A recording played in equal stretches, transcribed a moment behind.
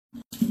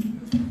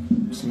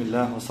بسم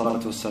الله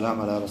والصلاة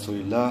والسلام على رسول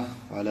الله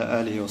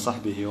وعلى آله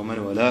وصحبه ومن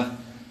والاه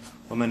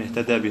ومن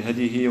اهتدى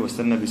بهديه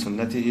واستنى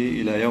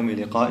بسنته إلى يوم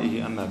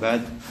لقائه أما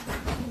بعد.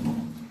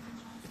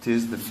 It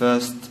is the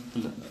first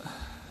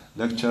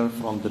lecture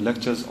from the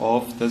lectures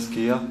of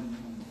Tazkiyah,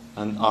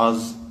 and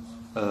as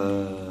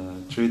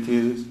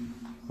treated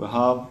we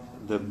have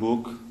the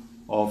book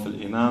of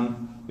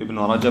Imam Ibn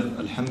Rajab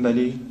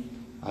al-Hanbali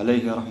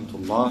alayhi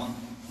rahmatullah.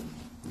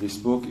 This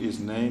book is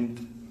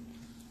named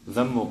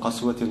ذم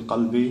قسوة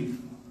القلب,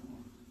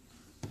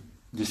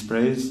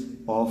 dispraise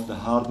of the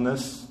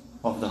hardness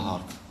of the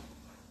heart.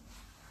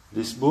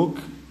 This book,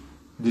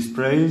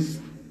 dispraise,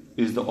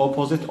 is the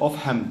opposite of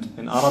hamd.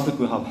 In Arabic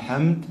we have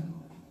hamd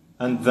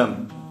and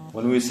dhamm.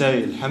 When we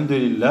say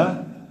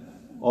alhamdulillah,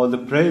 all the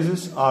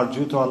praises are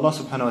due to Allah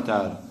subhanahu wa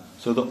ta'ala.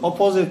 So the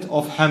opposite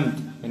of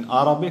hamd in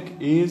Arabic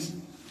is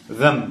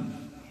dhamm.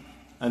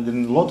 And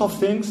in a lot of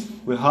things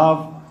we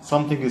have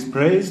something is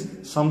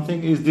praised,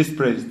 something is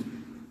dispraised.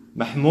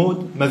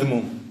 Mahmoud,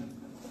 madhmoom.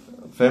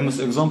 Famous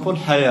example,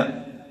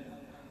 haya.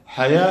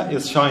 Haya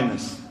is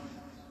shyness.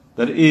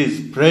 There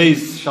is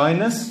praised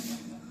shyness,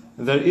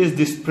 there is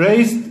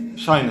dispraised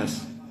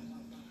shyness.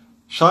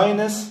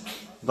 Shyness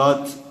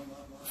that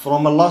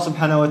from Allah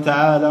subhanahu wa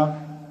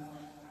ta'ala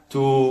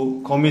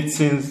to commit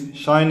sins,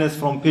 shyness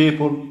from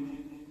people,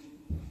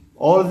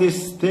 all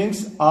these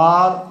things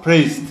are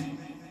praised.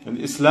 And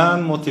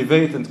Islam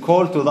motivates and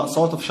calls to that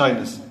sort of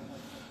shyness.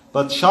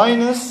 But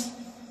shyness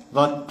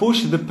that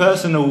push the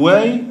person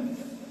away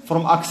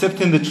from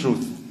accepting the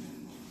truth.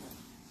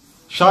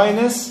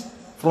 Shyness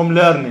from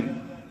learning.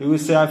 He will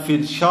say, I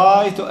feel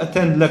shy to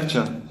attend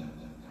lecture.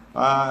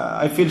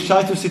 I feel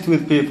shy to sit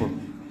with people.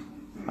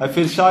 I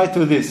feel shy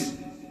to this.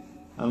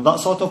 And that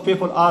sort of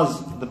people,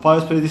 as the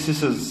pious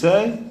predecessors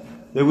say,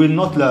 they will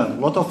not learn. A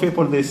lot of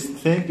people, they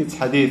think it's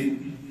hadith.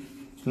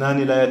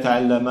 اثنان لا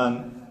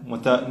يتعلمان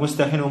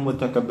مستحن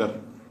ومتكبر,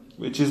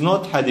 which is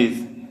not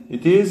hadith.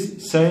 It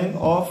is saying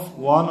of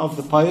one of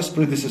the pious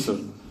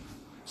predecessors.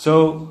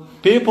 So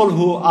people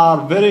who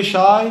are very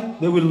shy,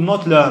 they will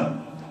not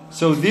learn.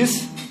 So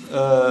this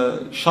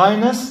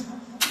shyness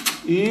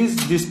is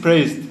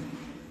dispraised.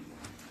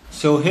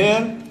 So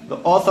here the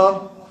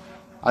author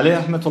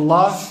alayhi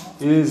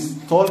rahmatullah is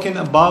talking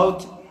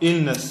about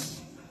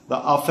illness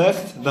that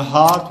affect the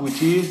heart,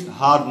 which is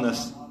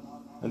hardness.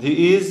 And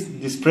he is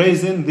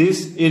dispraising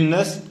this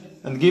illness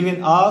and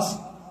giving us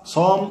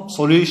some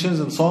solutions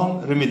and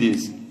some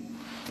remedies.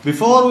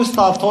 Before we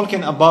start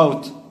talking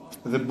about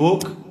the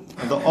book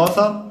and the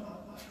author,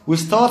 we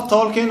start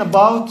talking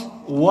about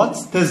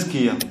what's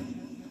Tazkiyah.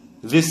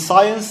 This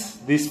science,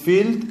 this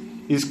field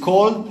is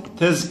called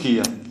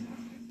Tazkiyah.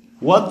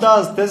 What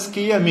does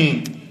Tazkiyah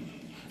mean?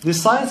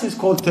 This science is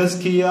called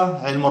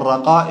Tazkiyah, Ilm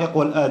al-Raqa'iq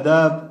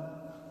wal-Adab,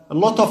 a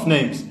lot of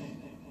names.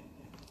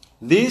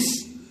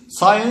 This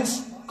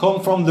science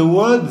comes from the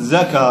word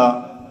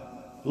zakah,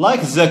 like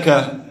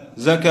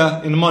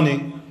zakah in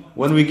money.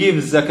 When we give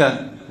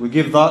zakah, we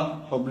give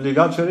that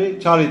obligatory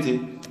charity.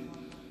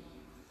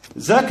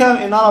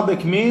 Zakah in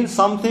Arabic means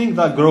something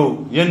that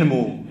grow,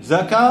 yanmu.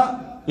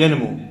 Zakah,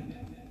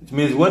 yanmu. It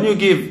means when you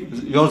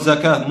give your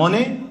zakah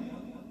money,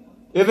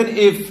 even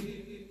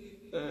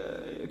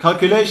if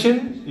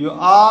calculation, you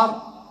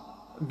are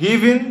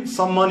giving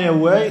some money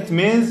away, it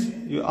means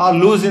you are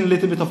losing a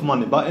little bit of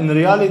money. But in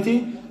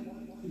reality,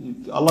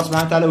 Allah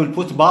subhanahu wa ta'ala will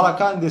put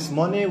barakah and this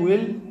money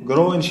will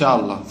grow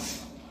inshallah.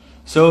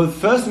 So the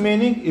first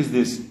meaning is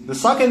this. The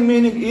second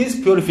meaning is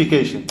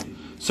purification.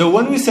 So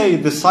when we say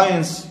the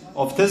science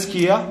of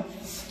Tazkiyah,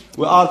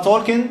 we are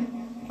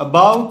talking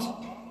about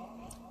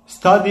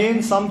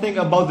studying something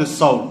about the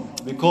soul.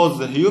 Because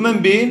the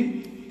human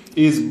being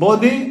is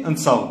body and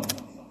soul.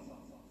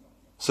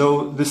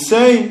 So the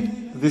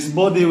same, this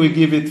body we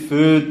give it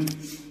food,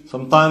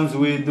 sometimes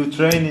we do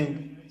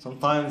training,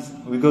 sometimes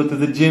we go to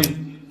the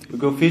gym, we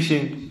go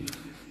fishing.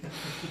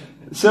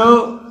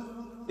 So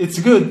it's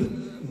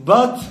good,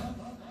 but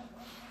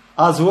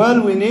as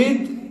well we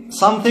need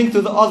something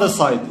to the other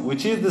side,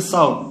 which is the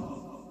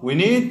soul. We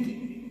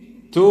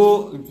need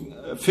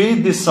to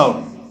feed this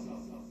soul.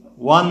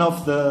 One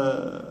of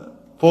the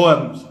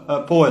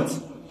poets,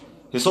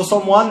 he saw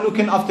someone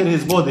looking after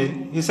his body.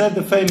 He said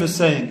the famous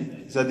saying,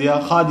 he said,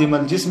 يا خادم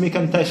الجسم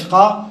كم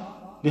تشقى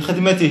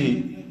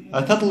لخدمته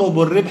أتطلب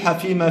الربح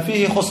فيما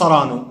فيه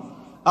خسران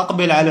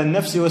أقبل على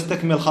النفس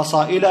واستكمل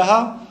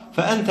خصائلها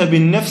فأنت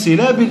بالنفس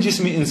لا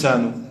بالجسم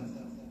إنسان.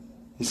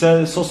 He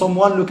said, so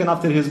someone looking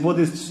after his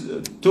body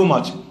too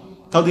much.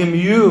 Told him,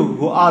 you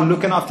who are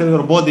looking after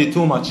your body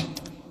too much.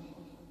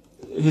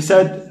 He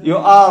said, you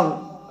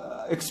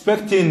are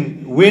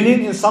expecting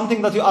winning in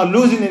something that you are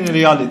losing in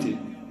reality.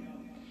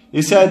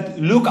 He said,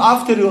 look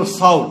after your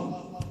soul.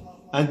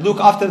 And look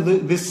after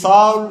this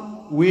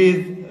soul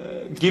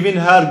with giving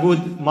her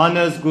good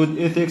manners, good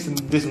ethics, and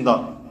this and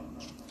that.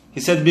 He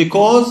said,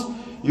 because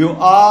you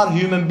are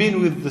human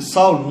being with the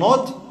soul,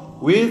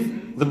 not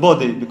with the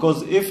body.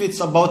 Because if it's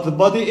about the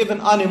body,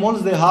 even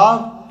animals, they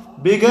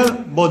have bigger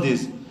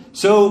bodies.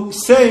 So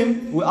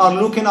same, we are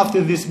looking after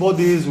these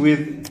bodies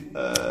with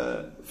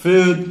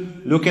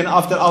food, looking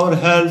after our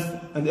health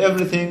and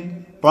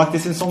everything,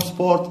 practicing some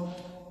sport,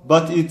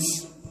 but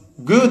it's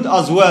good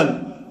as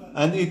well.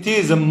 And it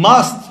is a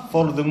must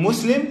for the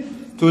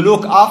Muslim to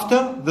look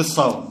after the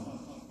soul.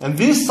 And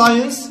this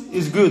science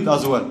is good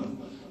as well.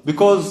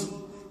 Because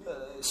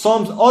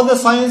some other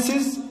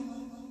sciences,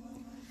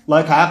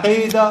 like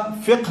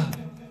Aqidah, Fiqh,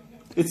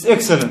 it's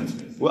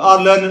excellent. We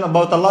are learning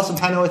about Allah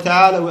subhanahu wa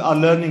ta'ala. We are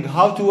learning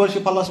how to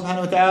worship Allah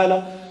subhanahu wa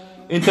ta'ala.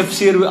 In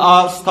Tafsir, we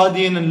are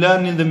studying and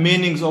learning the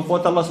meanings of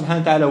what Allah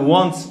subhanahu wa ta'ala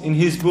wants in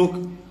His book.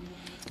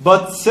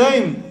 But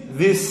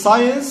this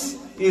science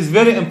is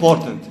very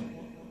important.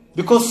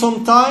 Because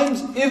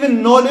sometimes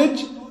even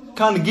knowledge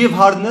can give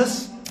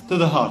hardness to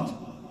the heart.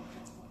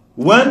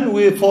 When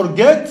we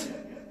forget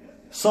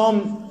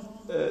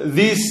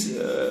these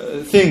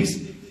things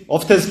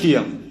of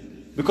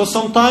tazkiyah. Because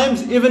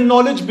sometimes even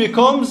knowledge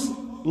becomes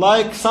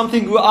like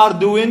something we are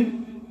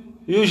doing.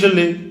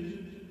 Usually,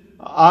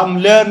 I'm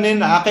learning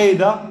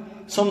Aqidah.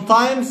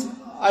 Sometimes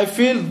I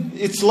feel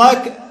it's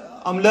like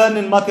I'm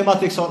learning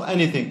mathematics or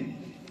anything.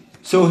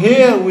 So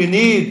here we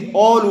need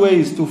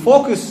always to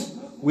focus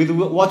with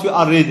what we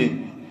are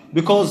reading.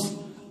 Because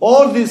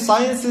all these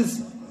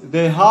sciences,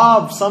 they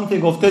have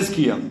something of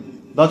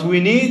tazkiyah that we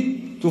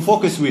need to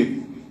focus with.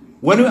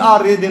 When we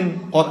are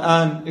reading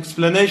Quran,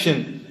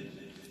 explanation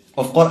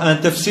of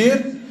Quran,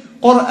 tafsir,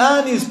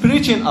 Quran is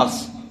preaching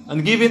us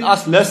and giving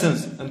us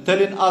lessons and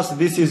telling us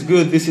this is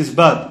good, this is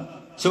bad.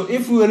 So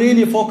if we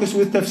really focus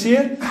with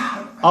tafsir,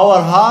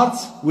 our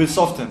hearts will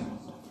soften.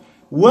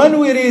 When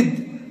we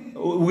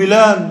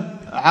learn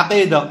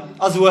Aqidah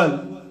as well.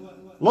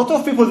 A lot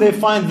of people, they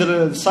find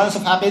the science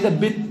of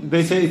Aqidah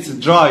they say it's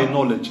dry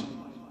knowledge.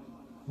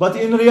 But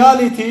in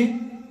reality,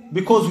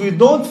 because we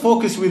don't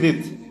focus with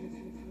it,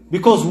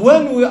 because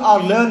when we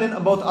are learning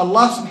about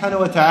Allah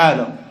subhanahu wa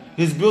ta'ala,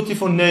 His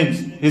beautiful names,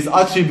 His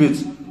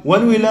attributes,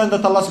 when we learn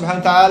that Allah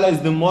subhanahu wa ta'ala is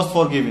the most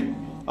forgiving,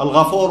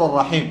 Al-Ghafur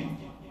Al-Rahim,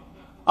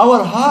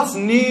 our hearts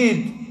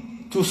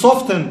need to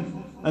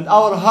soften and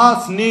our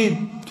hearts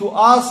need to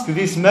ask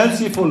this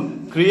merciful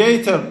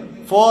Creator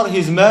for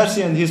His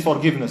mercy and His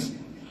forgiveness.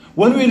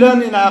 When we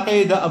learn in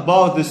Aqidah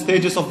about the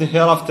stages of the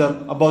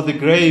hereafter, about the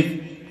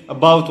grave,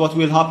 about what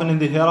will happen in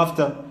the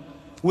hereafter,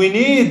 we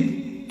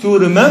need to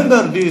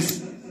remember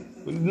this,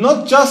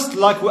 not just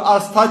like we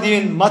are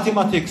studying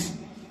mathematics.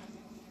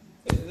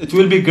 It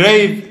will be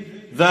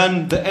grave,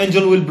 then the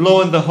angel will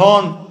blow in the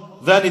horn,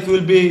 then it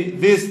will be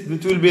this,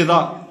 it will be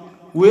that.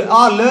 We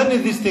are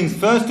learning these things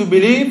first to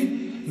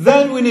believe,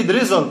 then we need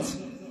results.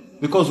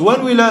 Because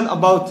when we learn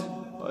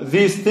about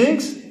these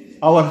things,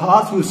 our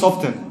hearts will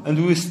soften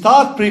and we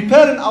start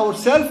preparing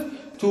ourselves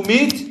to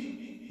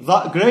meet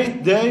that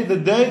great day, the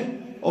day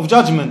of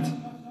judgment.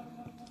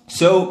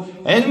 So,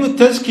 ilm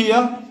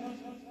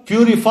al-tazkiyah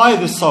purify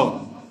the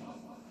soul.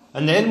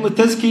 And ilm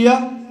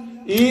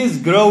al-tazkiyah is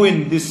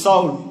growing this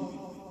soul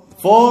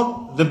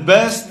for the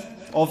best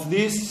of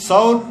this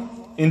soul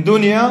in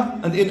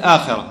dunya and in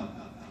akhirah.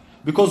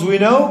 Because we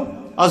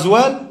know as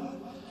well,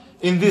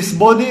 in this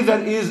body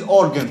there is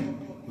organ,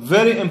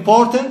 very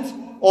important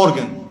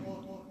organ.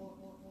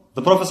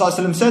 The Prophet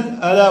ﷺ said,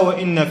 أَلَا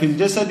وَإِنَّ فِي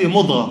الْجَسَدِ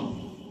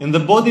مُضْغَةً. In the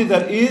body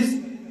there is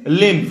a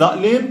limb. That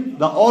limb,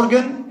 the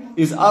organ,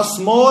 is as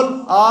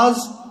small as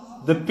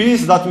the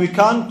piece that we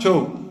can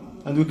chew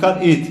and we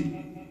can eat.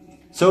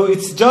 So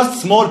it's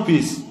just small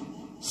piece,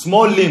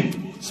 small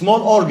limb,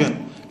 small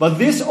organ. But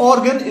this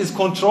organ is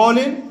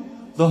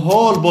controlling the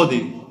whole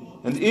body.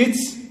 And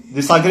it's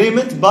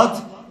disagreement,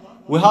 but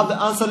we have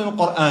the answer in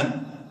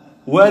Quran.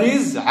 Where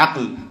is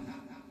aql?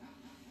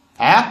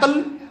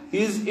 Aql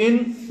is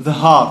in the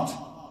heart.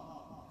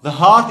 The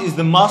heart is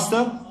the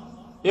master,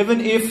 even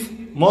if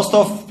most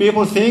of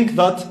people think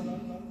that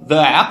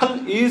the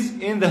aql is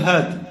in the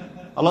head.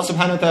 Allah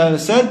subhanahu wa ta'ala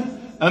said,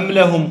 أَمْ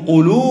لَهُمْ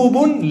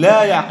قُلُوبٌ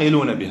لَا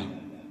يَعْقِلُونَ بِهَا.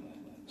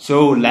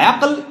 So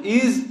al-aql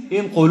is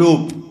in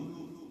qulub,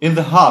 in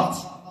the heart.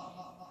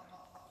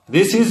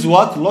 This is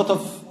what a lot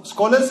of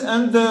scholars,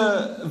 and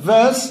the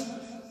verse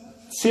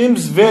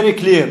seems very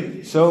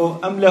clear. So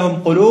أَمْ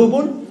لَهُمْ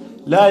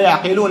قُلُوبٌ لَا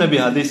يَعْقِلُونَ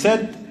بِهَا. They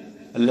said,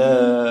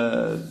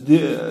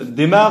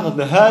 dimagh,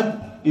 the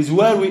head, is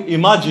where we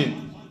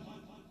imagine.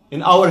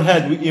 In our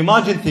head, we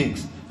imagine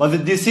things. But the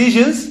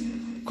decisions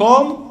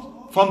come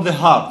from the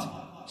heart.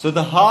 So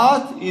the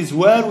heart is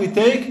where we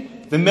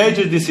take the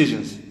major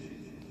decisions.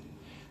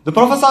 The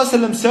Prophet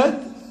ﷺ said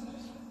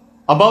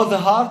about the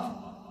heart,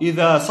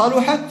 إِذَا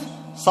صَلُحَتْ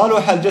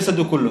صَلُحَ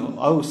الْجَسَدُ كُلُّهُ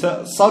أو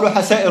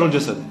صَلُحَ سَائِرُ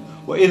الْجَسَدُ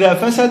وَإِذَا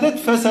فَسَدَتْ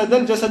فَسَدَ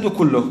الْجَسَدُ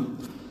كُلُّهُ.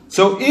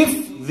 So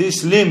if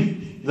this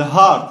limb, the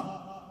heart,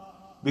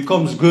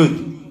 becomes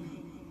good,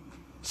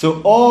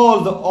 so all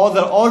the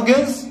other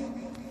organs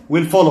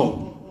will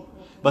follow.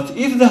 But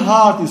if the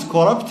heart is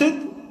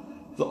corrupted,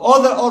 the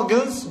other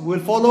organs will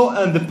follow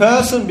and the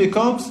person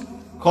becomes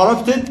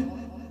corrupted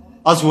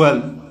as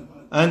well.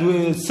 And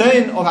we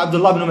saying of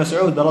Abdullah ibn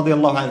Mas'ud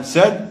radiallahu anhu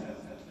said,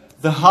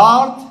 the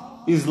heart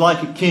is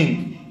like a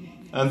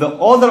king and the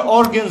other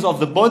organs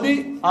of the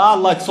body are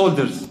like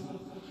soldiers.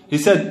 He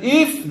said,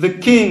 if the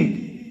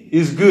king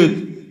is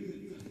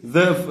good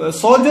the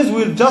soldiers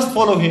will just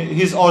follow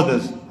his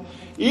orders.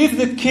 If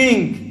the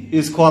king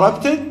is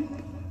corrupted,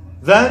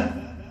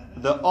 then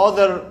the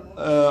other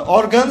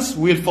organs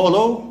will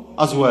follow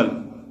as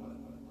well.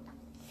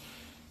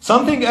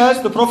 Something else,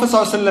 the Prophet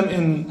ﷺ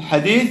in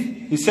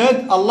hadith, he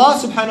said, Allah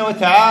subhanahu wa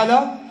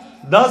ta'ala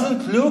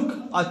doesn't look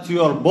at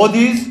your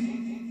bodies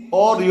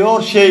or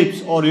your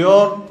shapes or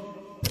your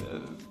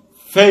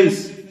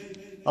face.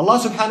 Allah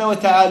subhanahu wa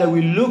ta'ala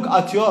will look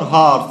at your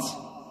hearts.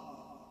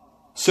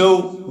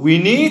 So we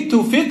need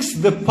to fix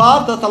the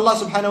part that Allah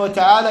subhanahu wa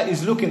ta'ala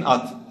is looking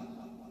at.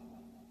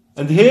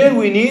 And here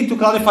we need to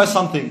clarify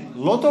something. A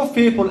lot of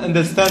people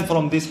understand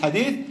from this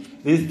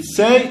hadith, they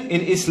say in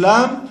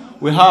Islam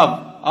we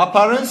have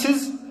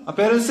appearances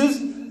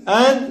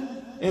and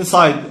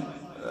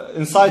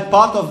inside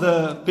part of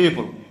the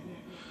people.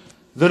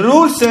 The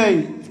rules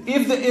say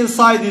if the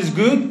inside is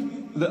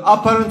good, the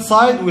apparent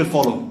side will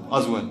follow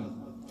as well.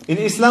 In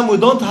Islam we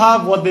don't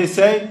have what they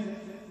say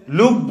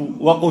lub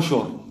wa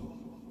qushur.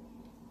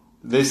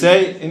 They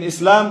say in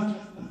Islam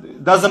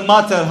it doesn't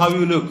matter how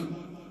you look.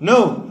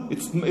 No,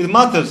 it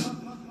matters.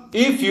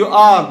 If you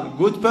are a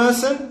good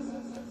person,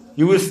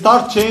 you will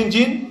start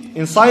changing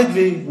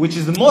insidely, which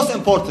is the most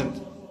important.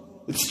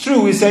 It's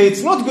true, we say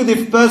it's not good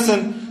if a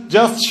person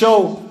just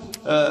show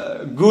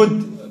a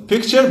good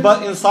picture,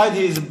 but inside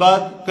he is a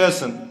bad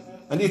person.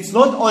 And it's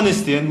not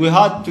honesty. And we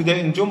had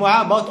today in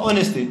Jumu'ah about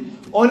honesty.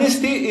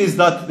 Honesty is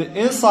that the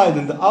inside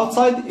and the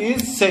outside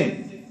is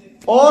same.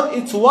 Or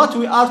it's what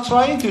we are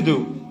trying to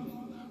do.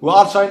 We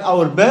are trying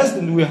our best,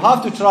 and we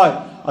have to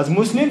try as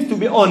Muslims to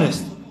be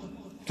honest.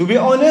 To be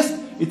honest,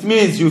 it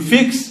means you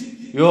fix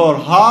your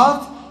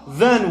heart.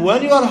 Then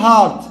when your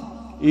heart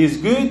is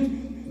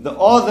good, the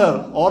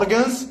other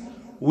organs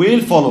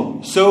will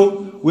follow.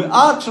 So we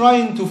are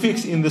trying to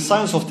fix in the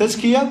science of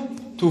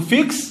tazkiyah, to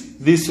fix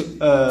this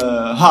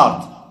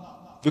heart.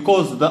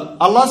 Because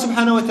Allah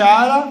subhanahu wa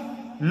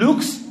ta'ala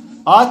looks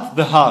at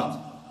the heart.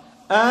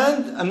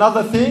 And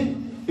another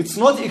thing, it's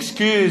not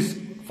excuse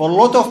for a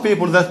lot of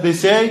people that they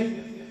say,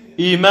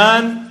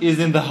 Iman is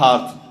in the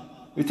heart.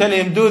 We tell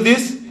him, do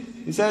this.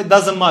 He said, it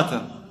doesn't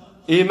matter.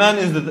 Iman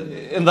is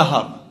in the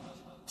heart.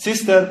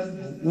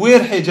 Sister, wear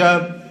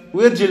hijab,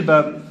 wear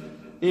jilbab.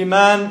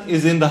 Iman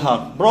is in the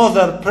heart.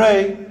 Brother,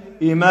 pray.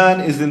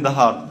 Iman is in the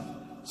heart.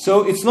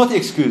 So it's not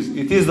excuse.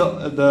 It is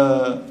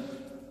the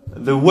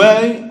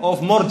way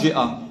of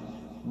Murji'ah.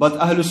 But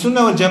Ahlul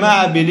Sunnah wal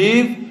Jama'ah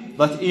believe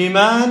that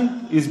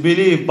Iman is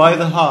believed by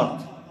the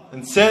heart,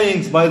 and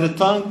sayings by the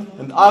tongue,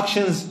 and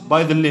actions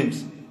by the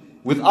limbs.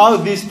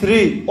 Without these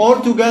three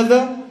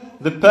altogether,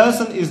 the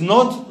person is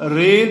not a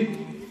real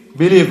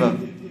believer.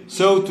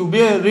 So to be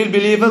a real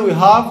believer, we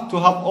have to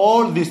have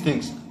all these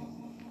things.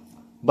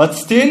 But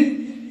still,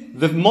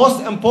 the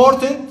most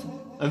important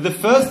and the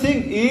first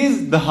thing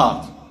is the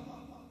heart.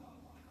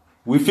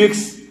 We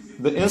fix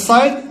the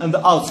inside and the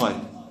outside.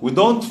 We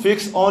don't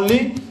fix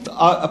only the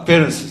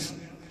appearances.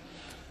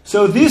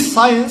 So this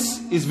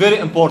science is very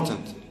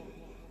important.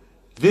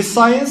 This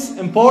science is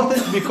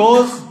important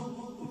because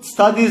it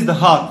studies the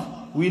heart.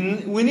 We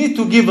need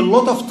to give a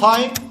lot of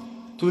time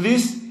to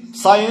this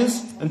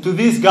science and to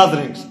these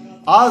gatherings.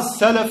 As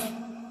Salaf,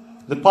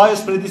 the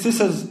pious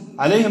predecessors,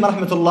 alayhim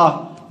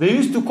rahmatullah, they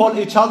used to call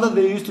each other,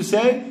 they used to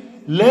say,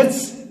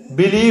 let's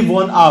believe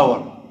 1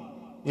 hour.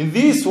 In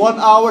this 1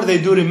 hour they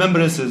do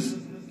remembrances.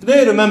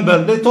 They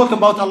remember, they talk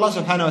about Allah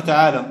subhanahu wa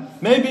ta'ala.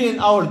 Maybe in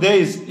our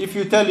days, if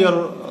you tell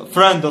your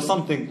friend or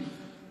something,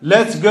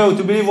 let's go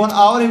to believe 1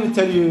 hour, he will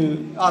tell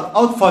you, are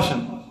out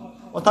fashion.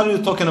 What are you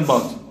talking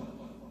about?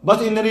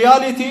 But in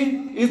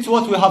reality, it's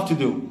what we have to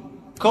do.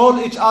 Call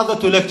each other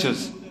to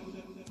lectures.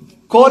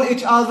 Call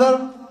each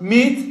other,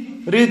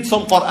 meet, read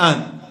some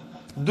Quran.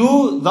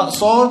 Do that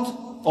sort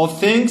of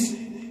things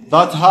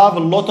that have a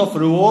lot of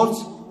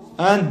rewards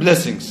and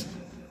blessings.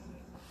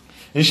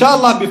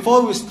 Inshallah,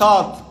 before we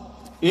start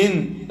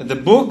in the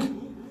book,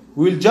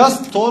 we'll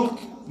just talk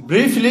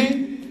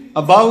briefly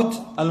about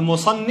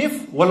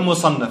Al-Musannif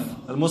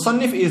wal-Musannaf.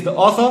 Al-Musannif is the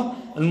author.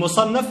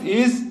 Al-Musannaf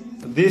is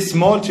this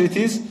small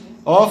treatise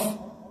of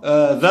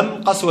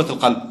ذم قسوة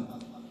القلب.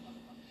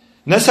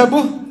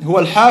 نسبه هو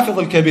الحافظ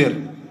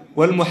الكبير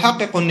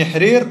والمحقق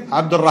النحرير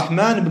عبد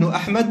الرحمن بن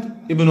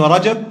أحمد بن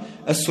رجب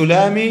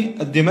السلامي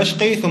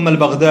الدمشقي ثم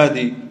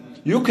البغدادي،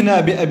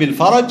 يكنى بأبي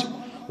الفرج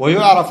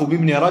ويعرف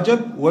بابن رجب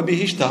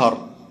وبه اشتهر.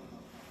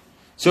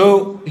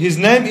 So his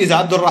name is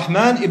Abdul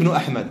Rahman ibn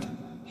Ahmad.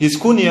 His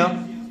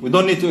kunya, we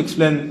don't need to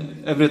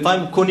explain every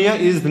time, kunya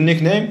is the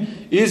nickname,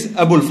 is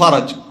Abu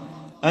al-Faraj.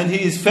 And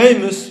he is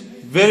famous,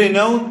 very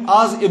known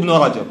as Ibn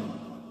Rajab.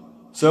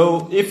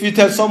 So if you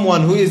tell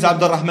someone who is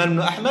Abdul Rahman ibn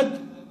Ahmad,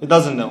 he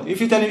doesn't know.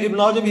 If you tell him Ibn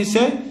Rajab, he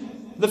say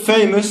the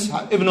famous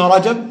Ibn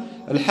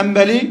Rajab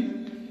al-Hanbali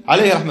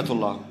عليه رحمة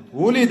الله.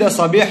 ولد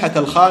صبيحة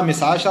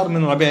 15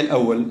 من ربيع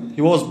الأول.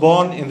 He was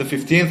born in the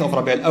 15th of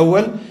ربيع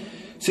الأول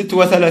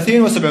 36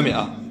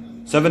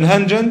 و700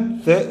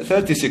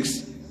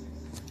 736,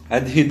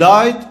 and he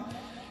died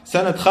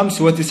سنة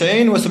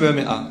 95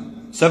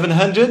 و700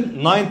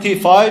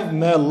 795.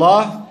 May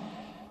Allah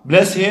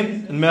bless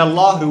him, and may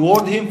Allah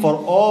reward him for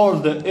all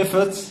the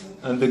efforts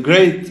and the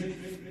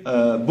great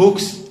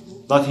books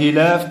that he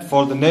left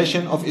for the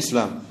nation of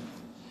Islam.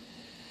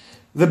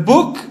 The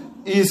book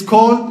is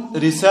called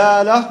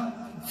رسالة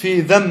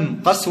في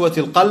ذم قسوة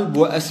القلب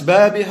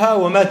وأسبابها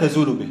وما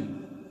تزول به.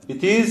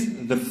 It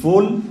is the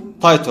full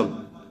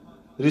title.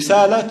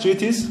 رسالة,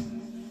 treatise,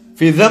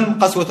 في ذم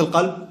قسوة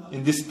القلب,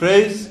 in this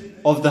praise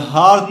of the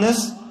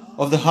hardness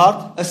of the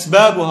heart,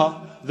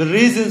 أسبابها, the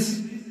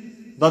reasons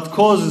that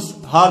causes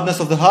hardness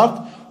of the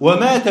heart,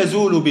 وما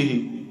تزول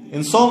به.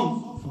 In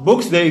some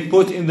books they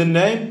put in the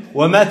name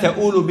وما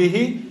تؤول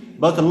به,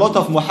 but a lot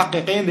of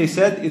muhaqqiqin they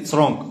said it's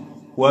wrong.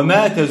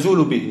 وما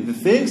تزول به, the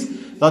things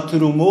that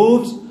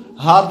removes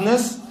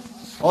hardness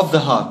of the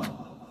heart.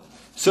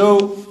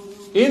 So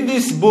in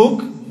this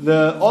book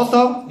the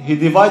author, he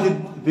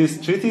divided this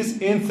treatise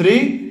in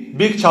 3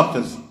 big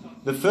chapters.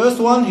 The first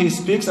one, he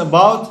speaks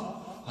about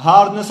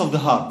hardness of the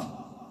heart.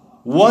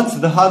 What's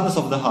the hardness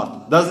of the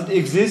heart? Does it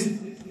exist?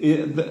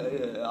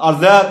 Are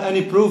there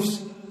any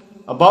proofs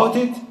about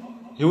it?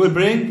 He will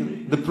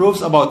bring the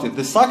proofs about it.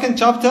 The second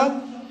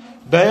chapter,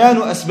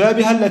 بيان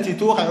أسبابها التي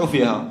توقع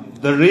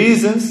فيها, the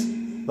reasons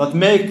that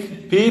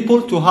make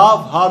people to have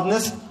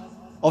hardness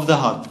of the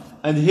heart.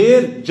 And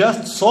here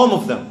just some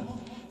of them,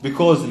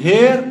 because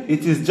here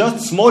it is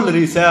just small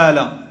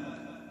risala.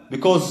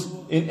 Because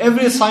in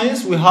every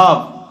science we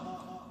have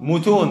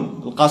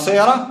متون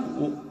القصيرة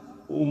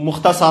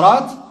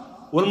ومختصرات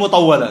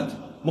والمطولات.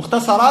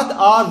 مختصرات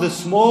are the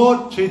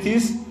small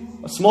treatises,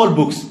 small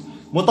books.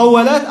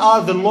 مطولات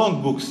are the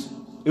long books.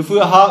 If we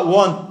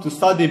want to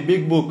study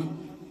big book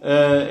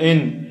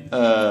in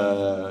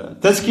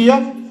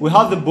Tazkiyah, we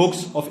have the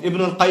books of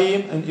Ibn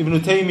al-Qayyim and Ibn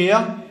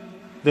Taymiyyah.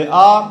 They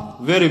are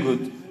very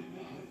good.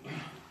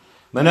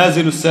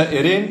 Manazil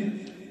al-Sa'irin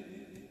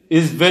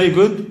is very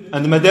good,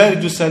 and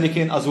Madarij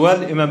al-Salikin as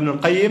well, Imam Ibn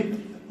al-Qayyim,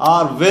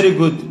 are very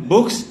good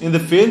books in the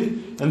field.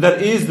 And there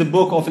is the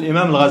book of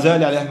Imam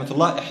al-Ghazali alayhi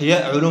rahmatullah,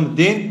 Ihya Ulum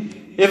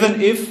al-Din.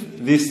 Even if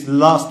this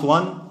last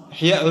one,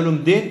 Ihya Ulum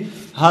al-Din,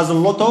 has a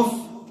lot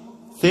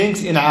of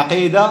things in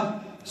Aqidah,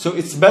 so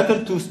it's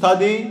better to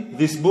study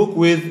this book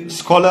with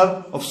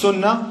scholar of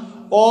Sunnah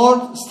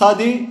or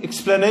study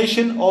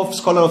explanation of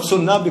scholar of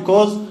Sunnah,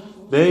 because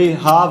they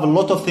have a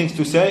lot of things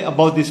to say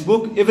about this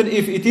book, even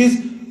if it is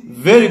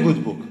very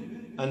good book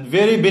and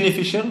very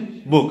beneficial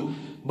book.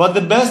 But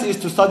the best is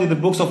to study the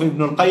books of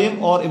Ibn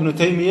al-Qayyim or Ibn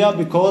Taymiyyah,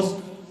 because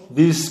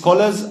these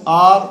scholars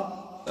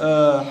are,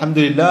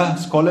 alhamdulillah,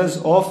 scholars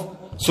of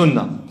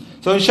Sunnah.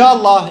 So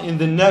inshallah, in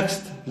the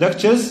next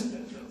lectures,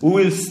 we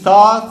will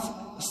start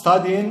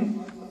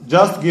studying,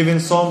 just giving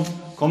some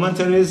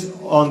commentaries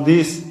on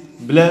this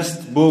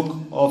blessed book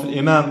of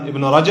Imam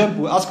Ibn Rajab.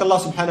 We ask Allah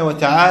subhanahu wa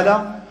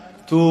ta'ala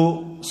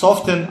to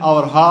soften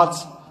our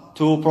hearts,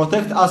 to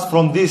protect us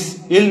from this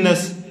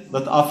illness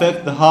that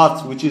affect the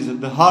heart, which is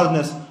the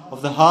hardness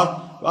of the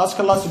heart. We ask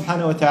Allah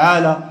subhanahu wa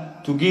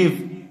ta'ala to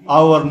give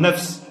our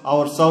nafs,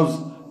 our souls,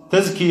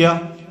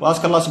 tazkiyah. We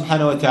ask Allah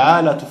subhanahu wa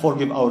ta'ala to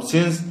forgive our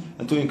sins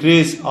and to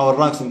increase our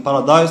ranks in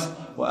paradise.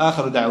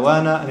 وآخر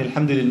دعوانا أن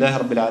الحمد لله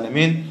رب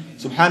العالمين.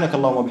 سبحانك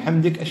اللهم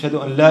وبحمدك أشهد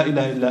أن لا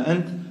إله إلا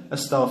أنت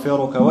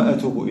أستغفرك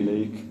وأتوب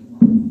إليك.